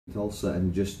Tulsa,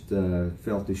 and just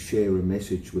felt to share a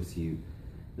message with you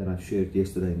that I shared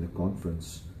yesterday in the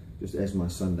conference, just as my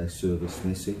Sunday service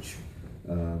message.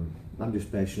 I'm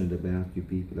just passionate about you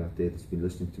people out there that's been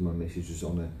listening to my messages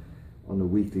on a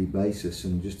weekly basis,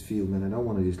 and just feel, man, I don't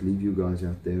want to just leave you guys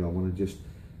out there. I want to just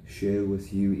share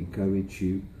with you, encourage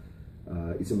you.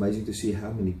 It's amazing to see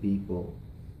how many people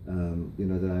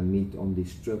that I meet on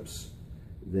these trips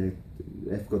that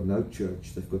have got no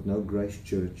church, they've got no Grace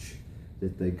Church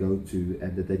that they go to,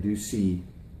 and that they do see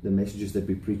the messages that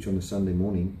we preach on a Sunday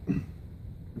morning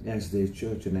as their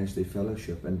church and as their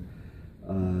fellowship. And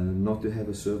not to have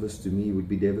a service to me would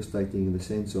be devastating, in the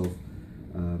sense of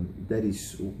that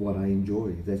is what I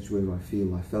enjoy. That's where I feel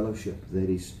my fellowship. That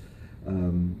is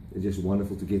just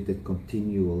wonderful to get that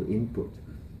continual input.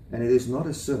 And it is not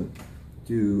a sin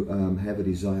to have a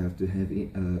desire to have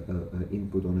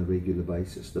input on a regular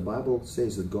basis. The Bible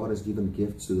says that God has given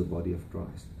gifts to the body of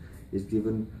Christ. He's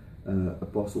given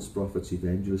apostles, prophets,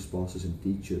 evangelists, pastors, and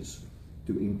teachers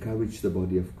to encourage the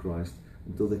body of Christ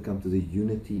until they come to the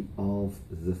unity of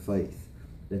the faith,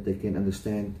 that they can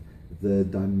understand the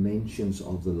dimensions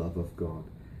of the love of God.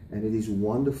 And it is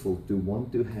wonderful to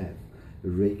want to have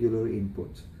regular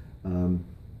input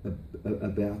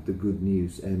about the good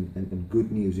news and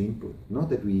good news input. Not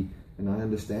that we, and I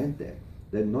understand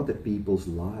that not that people's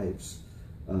lives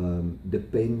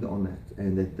depend on it,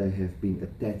 and that they have been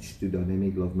attached to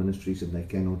Dynamic Love Ministries and they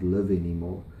cannot live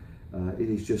anymore. It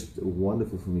is just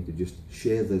wonderful for me to just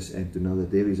share this, and to know that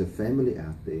there is a family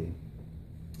out there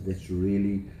that's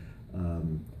really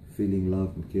feeling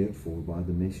loved and cared for by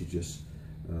the messages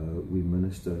we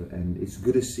minister. And it's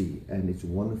good to see, and it's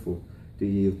wonderful to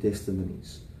hear your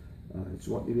testimonies. It's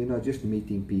what, just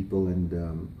meeting people, and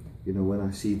when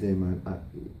I see them,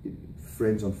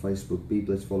 friends on Facebook,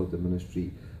 people that's followed the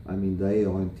ministry, I mean, they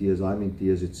are in tears, I'm in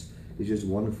tears. It's just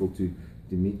wonderful to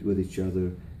meet with each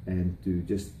other, and to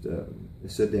just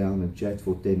sit down and chat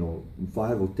for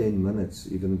 5 or 10 minutes,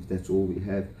 even if that's all we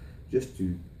have, just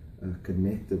to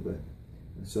connect a bit.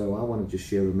 So I want to just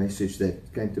share a message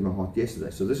that came to my heart yesterday.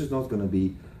 So this is not going to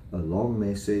be a long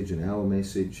message, an hour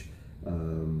message.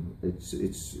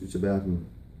 It's about an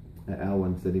hour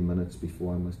and 30 minutes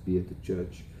before I must be at the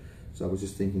church. So I was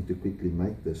just thinking to quickly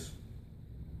make this.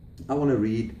 I want to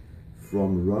read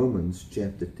from Romans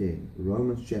chapter 10.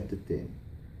 Romans chapter 10.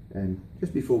 And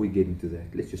just before we get into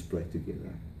that, let's just pray together.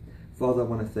 Father, I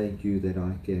want to thank you that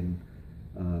I can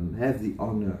have the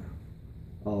honor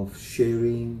of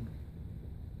sharing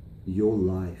your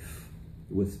life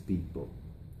with people.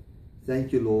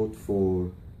 Thank you, Lord,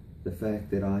 for the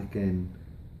fact that I can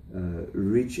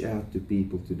reach out to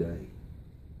people today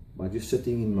by just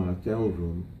sitting in my hotel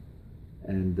room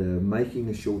and making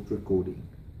a short recording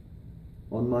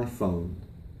on my phone,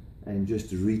 and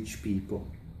just reach people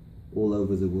all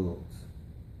over the world.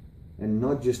 And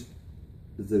not just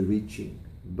the reaching,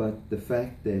 but the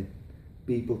fact that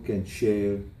people can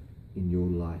share in your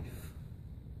life,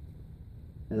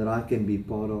 and that I can be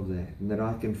part of that, and that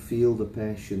I can feel the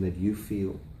passion that you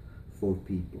feel for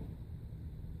people.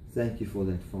 Thank you for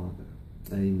that, Father.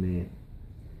 Amen.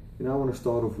 I want to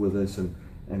start off with this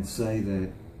and say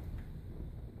that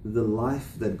the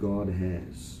life that God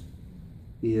has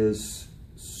is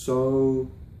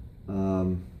so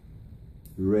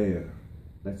rare.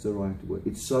 That's the right word.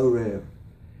 It's so rare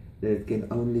that it can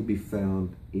only be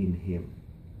found in Him.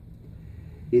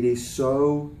 It is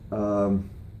so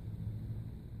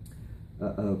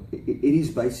it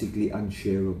is basically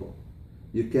unshareable.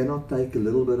 You cannot take a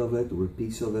little bit of it or a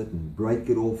piece of it and break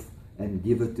it off and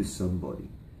give it to somebody.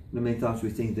 Many times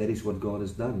we think that is what God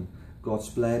has done. God's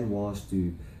plan was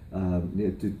to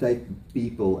take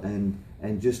people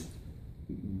and just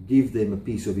give them a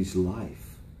piece of His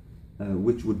life,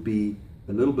 which would be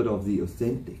a little bit of the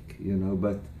authentic,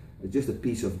 but just a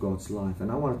piece of God's life.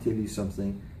 And I want to tell you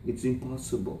something. It's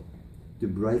impossible to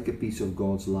break a piece of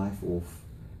God's life off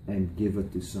and give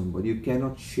it to somebody. You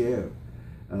cannot share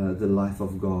the life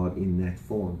of God in that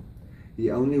form.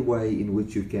 The only way in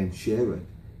which you can share it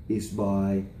is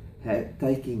by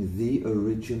taking the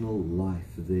original life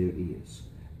there is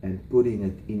and putting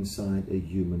it inside a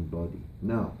human body.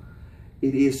 Now,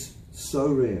 it is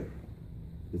so rare,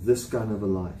 this kind of a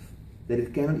life, that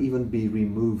it cannot even be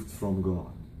removed from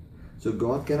God. So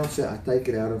God cannot say, I take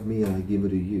it out of me and I give it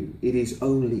to you. It is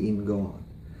only in God.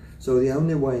 So the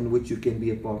only way in which you can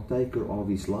be a partaker of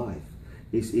His life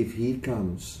is if He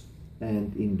comes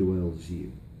and indwells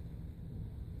you.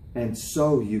 And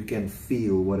so you can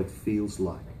feel what it feels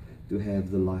like to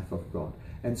have the life of God.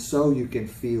 And so you can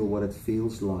feel what it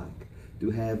feels like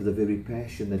to have the very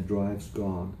passion that drives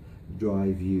God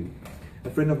drive you. A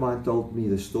friend of mine told me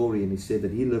the story, and he said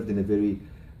that he lived in a very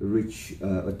rich,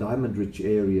 a diamond-rich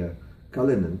area,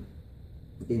 Cullinan,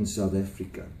 in South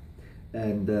Africa.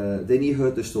 And then he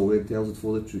heard the story, and tells it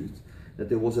for the truth, that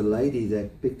there was a lady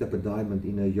that picked up a diamond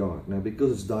in her yard. Now,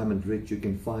 because it's diamond-rich, you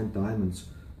can find diamonds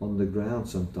on the ground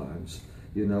sometimes,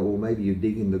 you know, or maybe you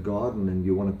dig in the garden and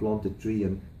you want to plant a tree,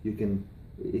 and you can,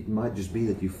 it might just be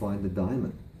that you find a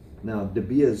diamond. Now, De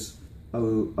Beers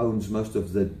owns most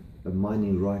of the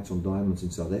mining rights on diamonds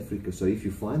in South Africa, so if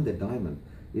you find that diamond,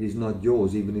 it is not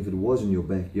yours, even if it was in your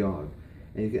backyard,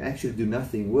 and you can actually do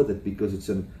nothing with it because it's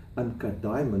an uncut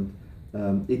diamond.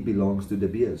 It belongs to De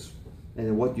Beers. And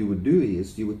then what you would do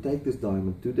is you would take this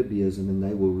diamond to De Beers, and then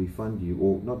they will refund you,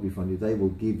 or not refund you, they will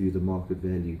give you the market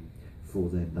value for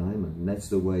that diamond. And that's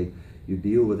the way you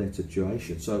deal with that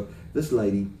situation. So this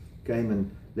lady came,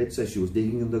 and let's say she was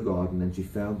digging in the garden and she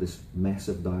found this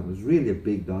massive diamond. It was really a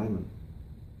big diamond.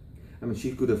 I mean,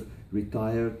 she could have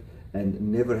retired and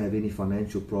never have any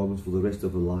financial problems for the rest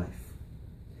of her life.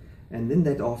 And then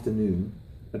that afternoon,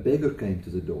 a beggar came to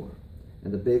the door,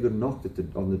 and the beggar knocked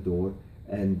on the door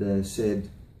and said,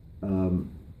 "Ma'am,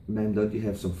 don't you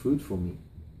have some food for me?"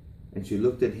 And she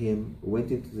looked at him, went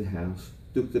into the house,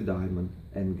 took the diamond,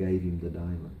 and gave him the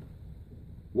diamond.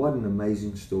 What an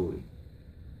amazing story.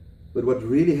 But what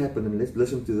really happened, and let's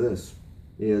listen to this,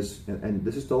 is, and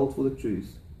this is told for the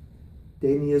truth,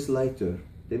 10 years later,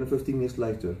 10 or 15 years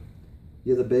later,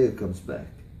 here the beggar comes back.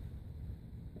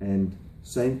 And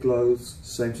same clothes,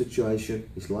 same situation,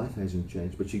 his life hasn't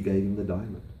changed, but she gave him the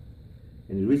diamond.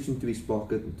 And he reached into his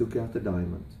pocket and took out the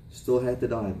diamond, still had the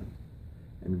diamond,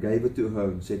 and gave it to her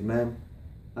and said, "Ma'am,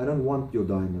 I don't want your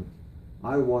diamond.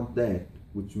 I want that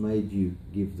which made you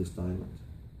give this diamond."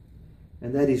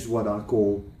 And that is what I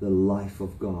call the life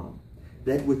of God.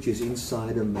 That which is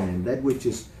inside a man, that which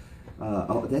is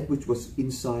that which was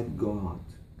inside God,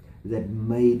 that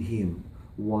made him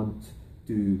want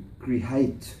to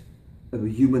create a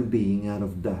human being out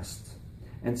of dust.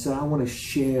 And so I want to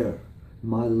share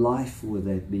my life with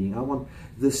that being. I want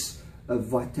this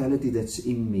vitality that's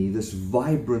in me, this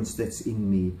vibrance that's in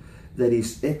me, that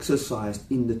is exercised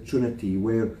in the Trinity,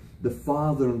 where the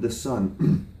Father and the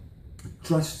Son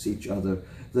trust each other,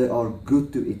 they are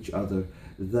good to each other,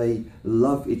 they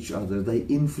love each other, they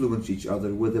influence each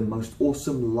other with the most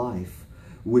awesome life,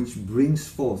 which brings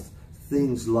forth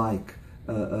things like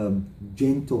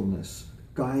gentleness,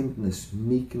 kindness,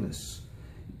 meekness.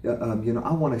 You know,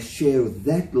 I want to share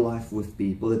that life with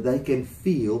people, that they can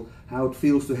feel how it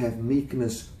feels to have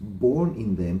meekness born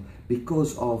in them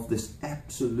because of this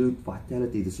absolute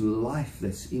vitality, this life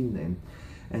that's in them.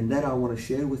 And that I want to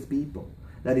share with people.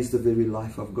 That is the very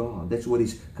life of God. That's what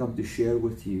He's come to share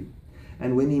with you.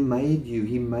 And when He made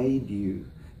you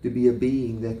to be a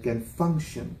being that can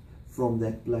function from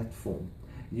that platform.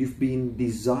 You've been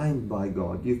designed by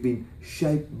God. You've been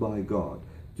shaped by God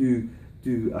to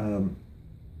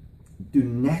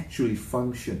naturally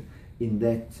function in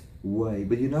that way.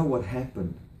 But you know what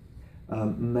happened?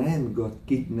 Man got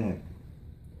kidnapped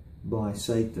by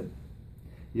Satan.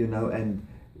 You know, and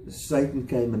Satan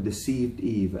came and deceived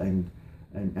Eve, and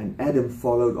Adam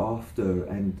followed after,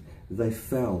 and they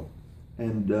fell.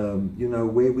 And you know,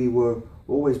 where we were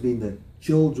always been the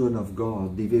children of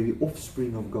God, the very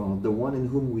offspring of God, the one in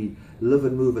whom we live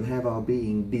and move and have our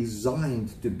being,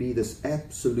 designed to be this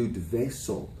absolute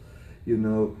vessel, you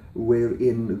know,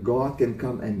 wherein God can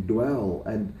come and dwell,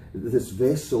 and this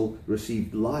vessel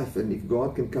received life. And if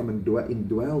God can come and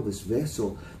indwell this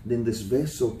vessel, then this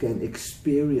vessel can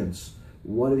experience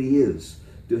what it is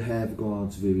to have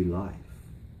God's very life.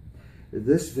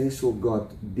 This vessel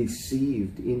got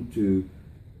deceived into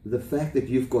the fact that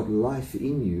you've got life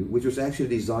in you, which was actually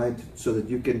designed so that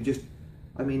you can just,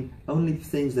 I mean, only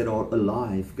things that are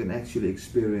alive can actually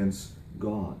experience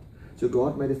God. So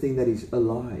God made a thing that is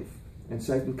alive. And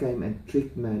Satan came and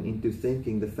tricked man into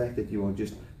thinking the fact that you are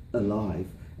just alive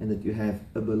and that you have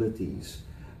abilities,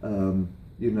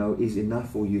 you know, is enough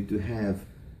for you to have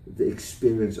the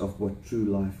experience of what true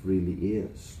life really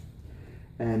is.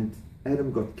 And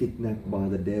Adam got kidnapped by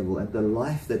the devil, and the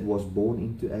life that was born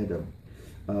into Adam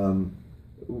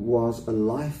was a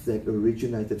life that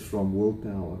originated from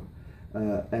willpower.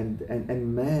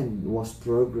 And man was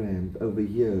programmed over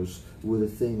years with a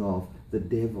thing of the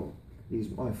devil is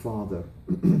my father.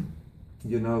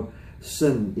 You know,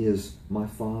 sin is my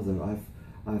father.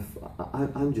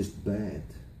 I'm just bad.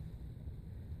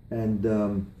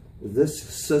 And this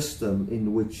system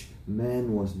in which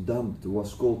man was dumped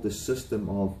was called the system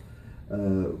of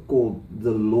called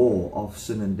the law of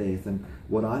sin and death. And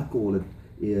what I call it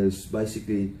is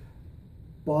basically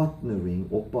partnering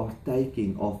or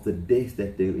partaking of the death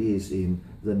that there is in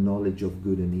the knowledge of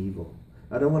good and evil.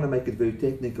 I don't want to make it very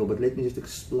technical, but let me just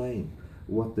explain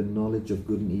what the knowledge of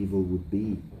good and evil would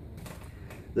be.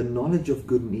 The knowledge of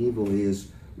good and evil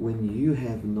is when you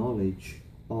have knowledge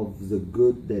of the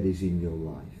good that is in your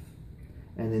life.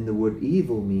 And then the word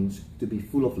evil means to be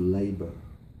full of labor,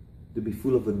 to be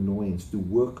full of annoyance, to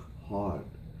work hard.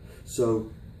 So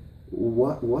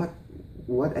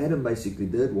what Adam basically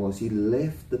did was he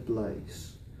left the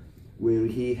place where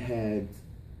he had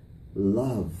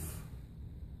love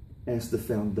as the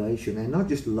foundation, and not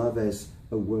just love as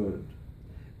a word,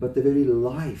 but the very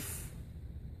life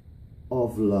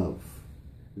of love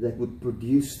that would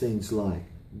produce things like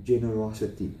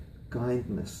generosity,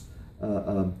 kindness,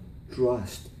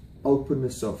 trust,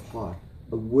 openness of heart,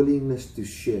 a willingness to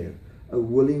share, a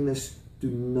willingness to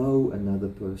know another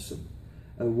person,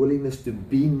 a willingness to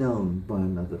be known by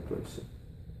another person.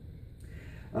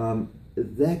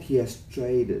 That he has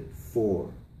traded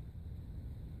for.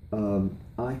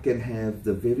 I can have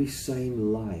the very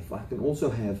same life. I can also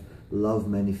have love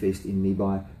manifest in me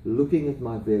by looking at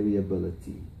my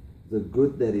variability, the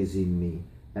good that is in me,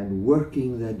 and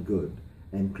working that good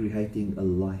and creating a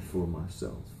life for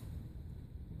myself.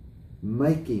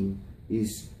 Making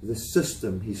is the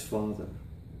system his father.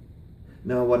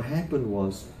 Now what happened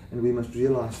was, and we must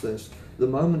realize this, the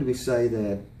moment we say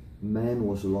that man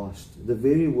was lost, the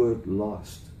very word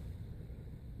lost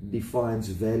defines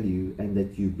value and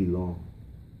that you belong.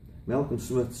 Malcolm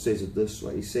Smith says it this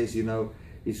way. He says, you know,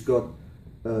 he's got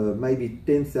maybe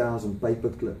 10,000 paper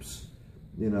clips,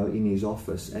 you know, in his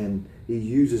office, and he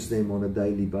uses them on a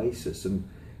daily basis. And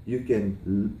you can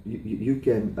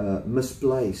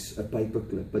misplace a paper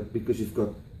clip, but because you've got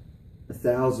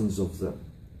thousands of them,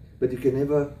 but you can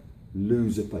never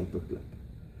lose a paper clip.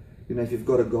 You know, if you've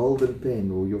got a golden pen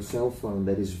or your cell phone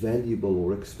that is valuable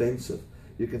or expensive,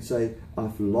 you can say,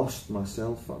 I've lost my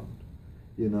cell phone,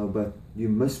 you know, but you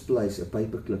misplace a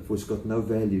paperclip for it's got no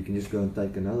value. You can just go and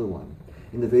take another one.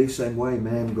 In the very same way,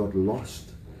 man got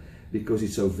lost because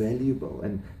he's so valuable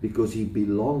and because he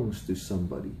belongs to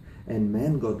somebody. And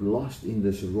man got lost in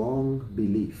this wrong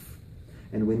belief.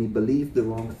 And when he believed the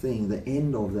wrong thing, the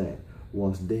end of that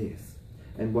was death.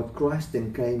 And what Christ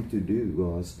then came to do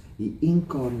was he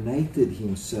incarnated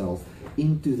himself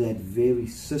into that very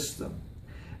system.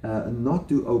 Not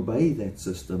to obey that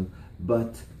system,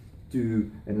 but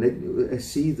to, and let's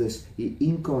see this, he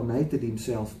incarnated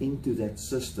himself into that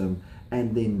system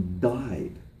and then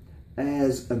died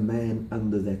as a man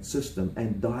under that system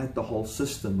and died the whole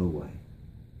system away.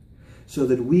 So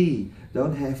that we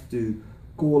don't have to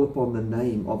call upon the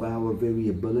name of our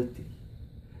variability,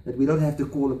 that we don't have to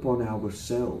call upon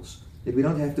ourselves, that we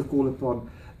don't have to call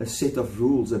upon a set of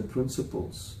rules and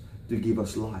principles to give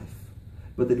us life,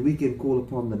 but that we can call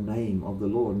upon the name of the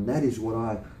Lord. And that is what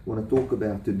I want to talk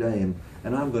about today.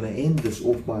 And I'm going to end this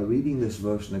off by reading this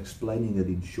verse and explaining it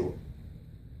in short.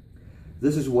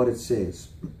 This is what it says.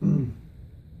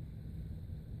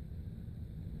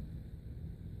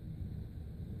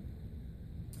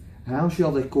 How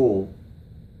shall they call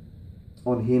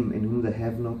on him in whom they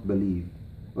have not believed?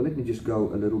 Well, let me just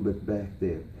go a little bit back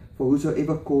there. For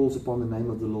whosoever calls upon the name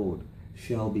of the Lord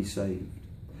shall be saved.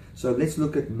 So let's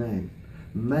look at man.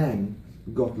 Man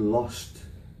got lost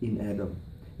in Adam.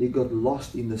 He got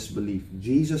lost in this belief.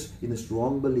 Jesus in this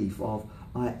wrong belief of,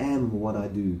 I am what I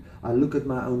do. I look at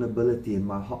my own ability and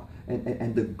my heart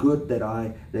and the good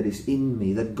that is in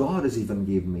me, that God has even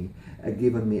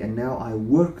given me, and now I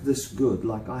work this good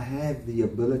like I have the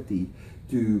ability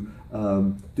to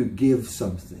give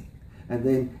something. And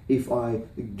then if I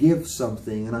give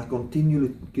something and I continue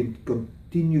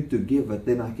to give it,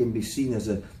 then I can be seen as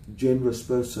a generous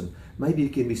person. Maybe you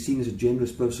can be seen as a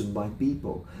generous person by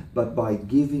people, but by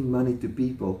giving money to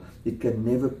people, it can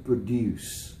never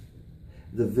produce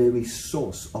the very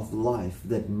source of life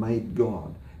that made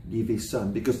God give his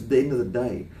son. Because at the end of the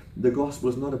day, the gospel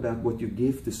is not about what you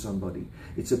give to somebody.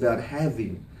 It's about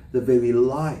having the very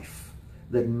life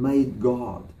that made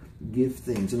God give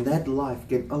things. And that life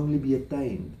can only be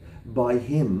attained by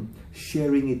him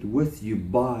sharing it with you,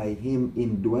 by him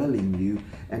indwelling you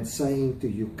and saying to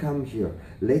you, come here,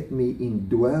 let me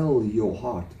indwell your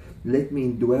heart, let me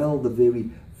indwell the very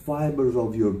fibers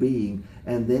of your being,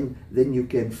 and then you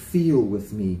can feel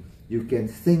with me, you can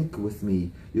think with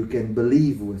me, you can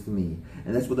believe with me.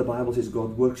 And that's what the Bible says,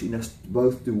 God works in us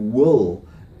both to will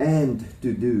and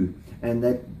to do. And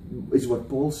that is what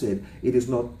Paul said, it is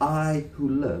not I who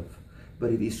live,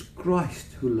 but it is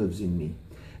Christ who lives in me.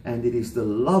 And it is the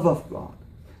love of God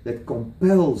that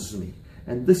compels me.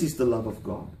 And this is the love of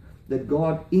God, that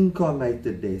God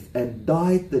incarnated death and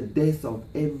died the death of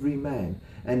every man.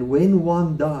 And when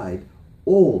one died,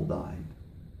 all died.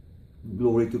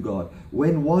 Glory to God.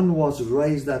 When one was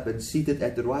raised up and seated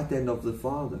at the right hand of the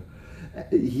Father,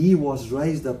 he was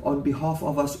raised up on behalf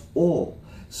of us all,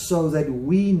 so that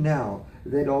we now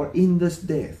that are in this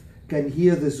death can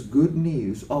hear this good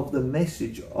news of the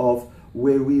message of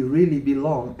where we really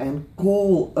belong and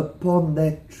call upon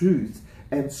that truth,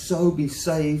 and so be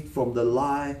saved from the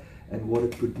lie and what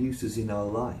it produces in our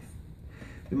life.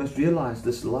 We must realize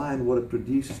this lie and what it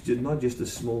produces is not just a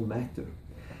small matter.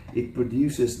 It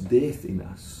produces death in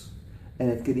us, and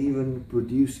it can even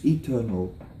produce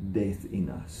eternal death in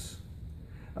us.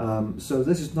 So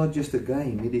this is not just a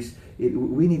game.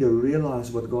 We need to realize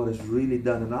what God has really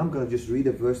done. And I'm going to just read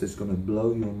a verse that's going to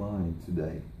blow your mind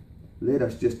today. Let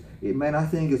us just, man, I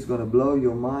think it's going to blow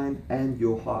your mind and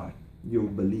your heart, your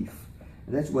belief.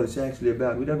 And that's what it's actually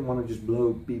about. We don't want to just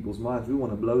blow people's minds. We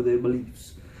want to blow their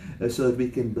beliefs so that we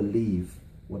can believe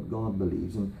what God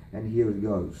believes. And here it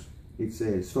goes. It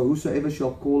says, "For whosoever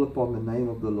shall call upon the name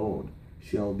of the Lord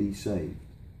shall be saved.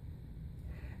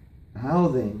 How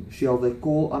then shall they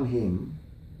call on him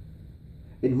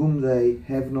in whom they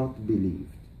have not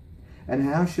believed? And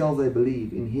how shall they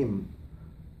believe in him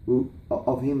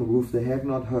of him whom they have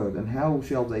not heard? And how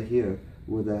shall they hear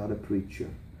without a preacher?"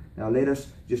 Now let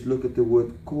us just look at the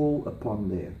word call upon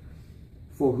there.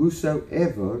 For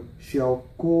whosoever shall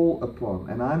call upon,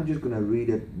 and I'm just going to read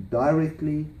it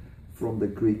directly from the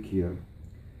Greek here.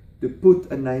 To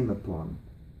put a name upon,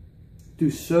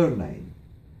 to surname,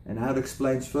 and how it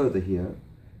explains further here,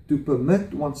 to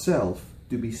permit oneself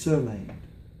to be surnamed.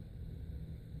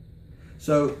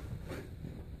 So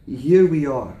here we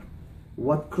are.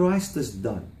 What Christ has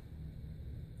done.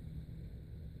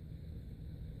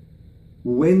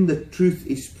 When the truth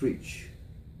is preached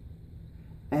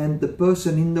and the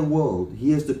person in the world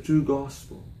hears the true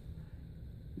gospel,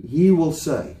 he will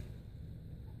say,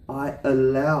 "I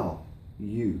allow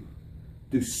you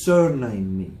to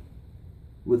surname me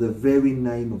with the very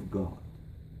name of God."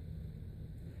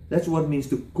 That's what it means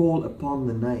to call upon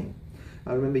the name.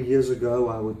 I remember years ago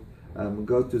I would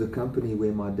go to the company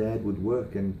where my dad would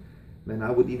work, and man,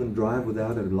 I would even drive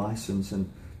without a license, and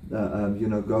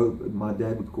my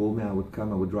dad would call me, I would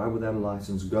come, I would drive without a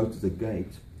license, go to the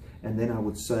gate, and then I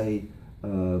would say,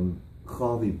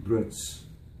 "Gawie Brits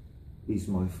is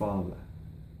my father."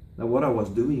 Now what I was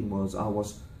doing was I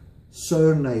was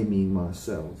surnaming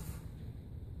myself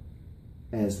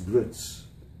as Brits,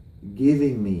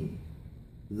 giving me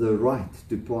the right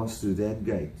to pass through that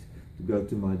gate, to go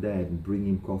to my dad and bring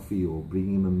him coffee or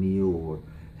bring him a meal or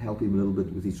help him a little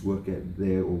bit with his work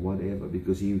there or whatever,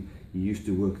 because he used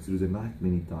to work through the night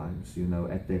many times,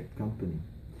 at that company.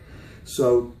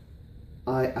 So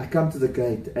I come to the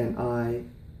gate and I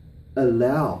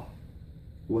allow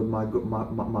what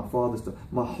my father's done.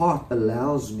 My heart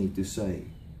allows me to say,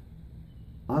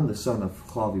 "I'm the son of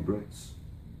Gawie Brits."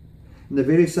 In the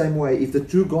very same way, if the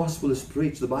true gospel is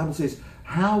preached, the Bible says,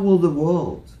 how will the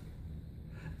world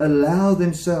allow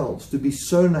themselves to be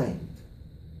surnamed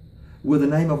with the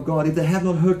name of God if they have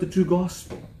not heard the true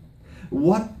gospel?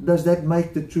 What does that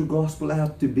make the true gospel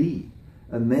out to be?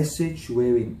 A message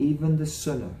wherein even the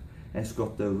sinner has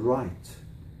got the right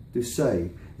to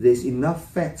say, there's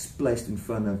enough facts placed in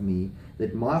front of me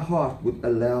that my heart would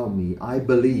allow me, I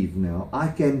believe now, I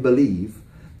can believe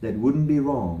that wouldn't be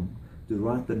wrong to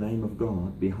write the name of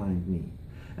God behind me.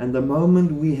 And the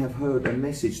moment we have heard a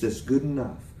message that's good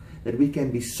enough, that we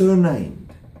can be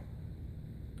surnamed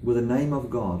with the name of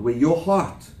God, where your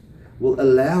heart will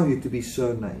allow you to be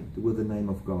surnamed with the name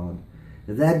of God,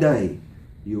 that day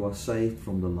you are saved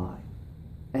from the lie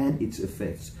and its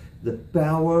effects. The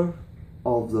power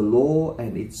of the law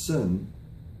and its sin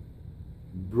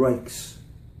breaks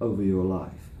over your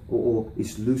life, or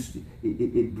is loosed.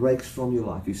 It breaks from your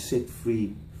life. You're set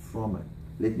free from it.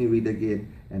 Let me read again,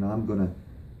 and I'm going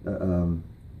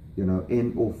to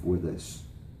end off with this.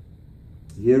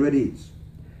 Here it is.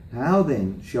 How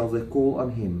then shall they call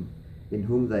on him in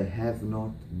whom they have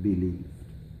not believed?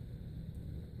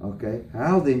 Okay.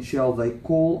 How then shall they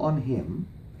call on him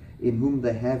in whom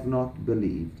they have not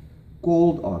believed?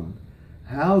 Called on.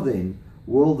 How then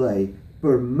will they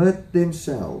permit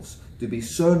themselves to be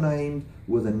surnamed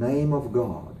with the name of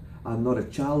God? I'm not a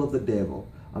child of the devil.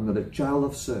 I'm not a child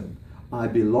of sin. I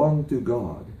belong to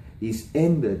God. He's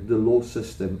ended the law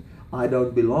system. I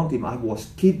don't belong to him. I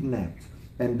was kidnapped.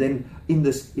 And then in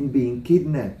being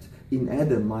kidnapped in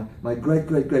Adam, my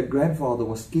great-great-great-grandfather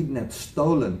was kidnapped,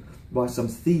 stolen by some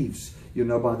thieves.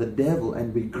 by the devil,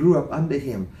 and we grew up under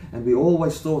him, and we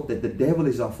always thought that the devil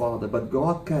is our father. But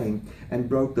God came and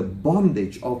broke the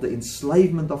bondage of the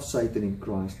enslavement of Satan in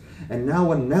Christ. And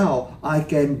now I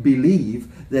can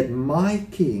believe that my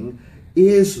King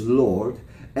is Lord,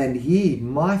 and he,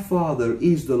 my Father,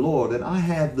 is the Lord, and I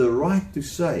have the right to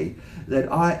say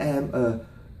that I am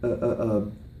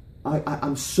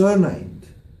I'm surnamed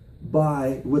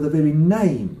with the very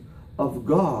name of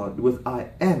God, with I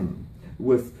am,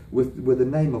 with the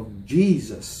name of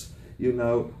Jesus,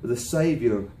 the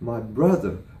Savior, my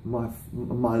brother,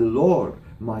 my Lord,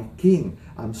 my King.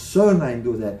 I'm surnamed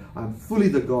with that. I'm fully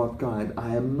the God kind.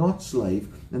 I am not slave.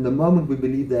 And the moment we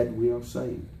believe that, we are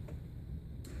saved.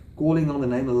 Calling on the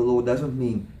name of the Lord doesn't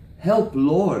mean, help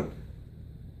Lord.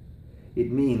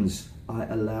 It means, I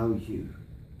allow you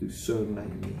to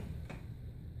surname me.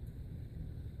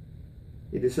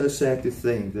 It is so sad to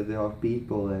think that there are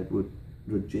people that would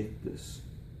reject this,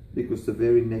 because the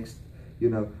very next,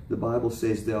 the Bible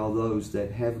says there are those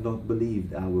that have not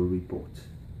believed our report.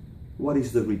 What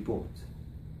is the report?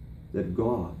 That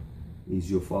God is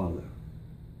your Father.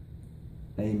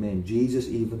 Amen. Jesus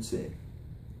even said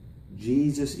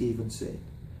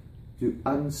to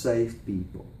unsaved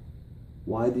people,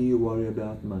 why do you worry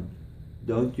about money?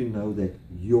 Don't you know that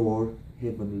your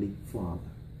heavenly Father?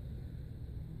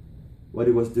 What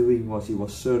he was doing was he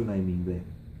was surnaming them.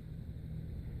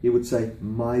 He would say,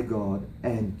 my God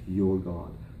and your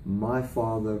God, my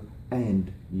Father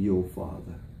and your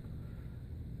Father.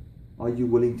 Are you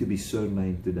willing to be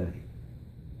surnamed today?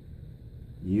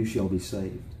 You shall be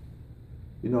saved.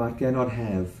 I cannot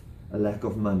have a lack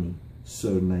of money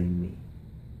surname me.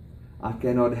 I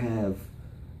cannot have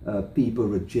people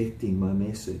rejecting my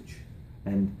message,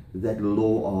 and that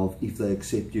law of if they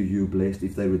accept you, you're blessed,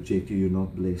 if they reject you, you're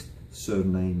not blessed,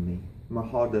 surname me. My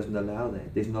heart doesn't allow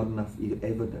that. There's not enough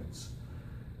evidence.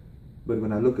 But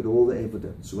when I look at all the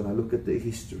evidence, when I look at the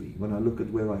history, when I look at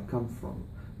where I come from,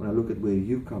 when I look at where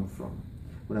you come from,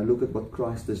 when I look at what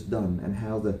Christ has done and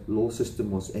how the law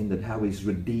system was ended, how he's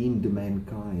redeemed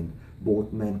mankind,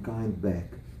 bought mankind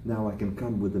back, now I can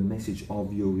come with the message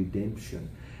of your redemption,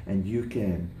 and you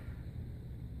can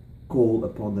call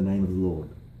upon the name of the Lord.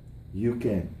 You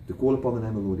can. To call upon the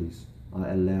name of the Lord is, I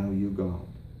allow you, God,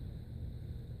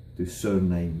 to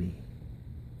surname me.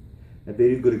 A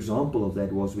very good example of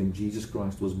that was when Jesus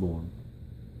Christ was born.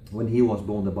 When he was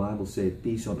born, the Bible said,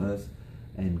 peace on earth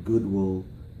and goodwill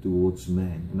towards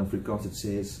man. In Afrikaans it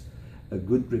says, a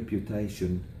good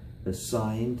reputation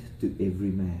assigned to every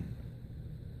man.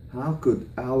 How could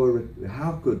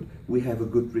we have a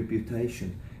good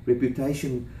reputation?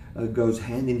 Reputation goes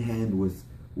hand in hand with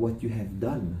what you have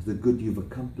done, the good you've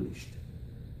accomplished.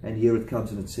 And here it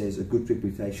comes and it says a good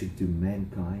reputation to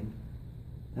mankind.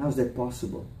 How is that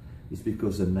possible? It's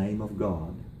because the name of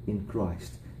God in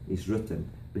Christ is written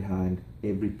behind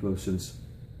every person's,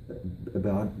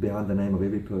 behind the name of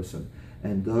every person.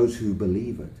 And those who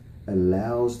believe it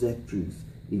allows that truth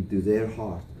into their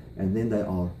heart, and then they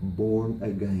are born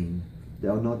again. They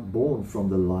are not born from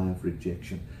the lie of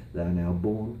rejection. They are now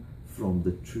born from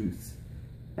the truth.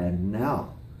 And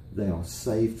now they are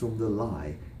saved from the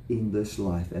lie in this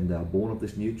life, and they are born of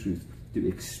this new truth to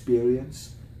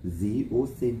experience the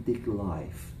authentic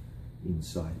life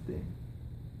inside them.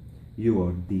 You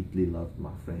are deeply loved,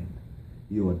 my friend.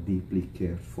 You are deeply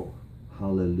cared for.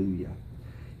 Hallelujah.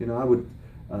 I would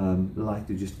like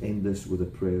to just end this with a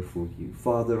prayer for you.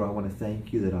 Father, I want to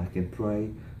thank you that I can pray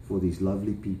for these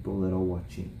lovely people that are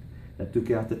watching, that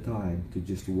took out the time to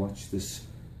just watch this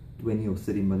 20 or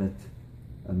 30 minute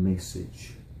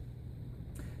message.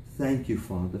 Thank you,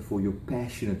 Father, for your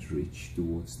passionate reach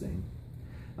towards them.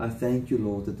 I thank you,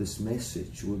 Lord, that this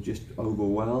message will just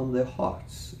overwhelm their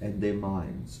hearts and their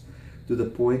minds to the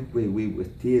point where we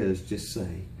with tears just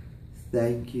say,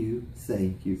 thank you,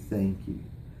 thank you, thank you.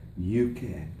 You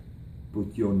can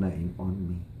put your name on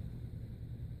me.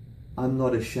 I'm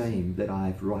not ashamed that I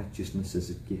have righteousness as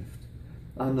a gift.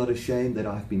 I'm not ashamed that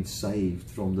I've been saved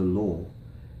from the law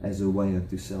as a way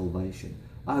unto salvation.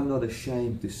 I'm not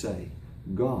ashamed to say,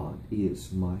 God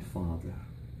is my Father.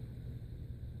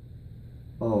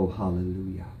 Oh,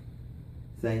 hallelujah.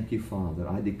 Thank you, Father.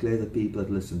 I declare the people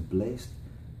that listen blessed,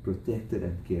 protected,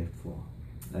 and cared for.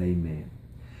 Amen.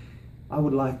 I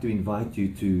would like to invite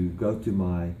you to go to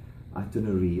my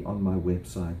itinerary on my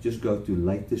website. Just go to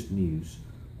latest news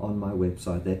on my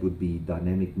website. That would be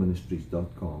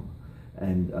dynamicministries.com,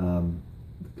 and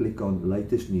click on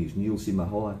latest news, and you'll see my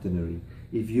whole itinerary.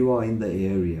 If you are in the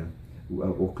area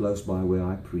or close by where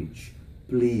I preach,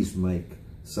 please make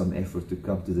some effort to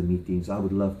come to the meetings. I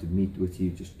would love to meet with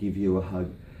you, just give you a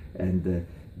hug, and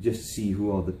just see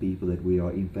who are the people that we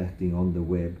are impacting on the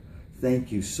web.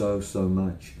 Thank you so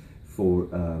much for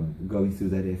going through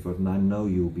that effort, and I know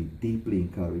you'll be deeply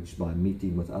encouraged by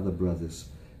meeting with other brothers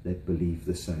that believe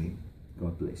the same.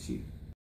 God bless you.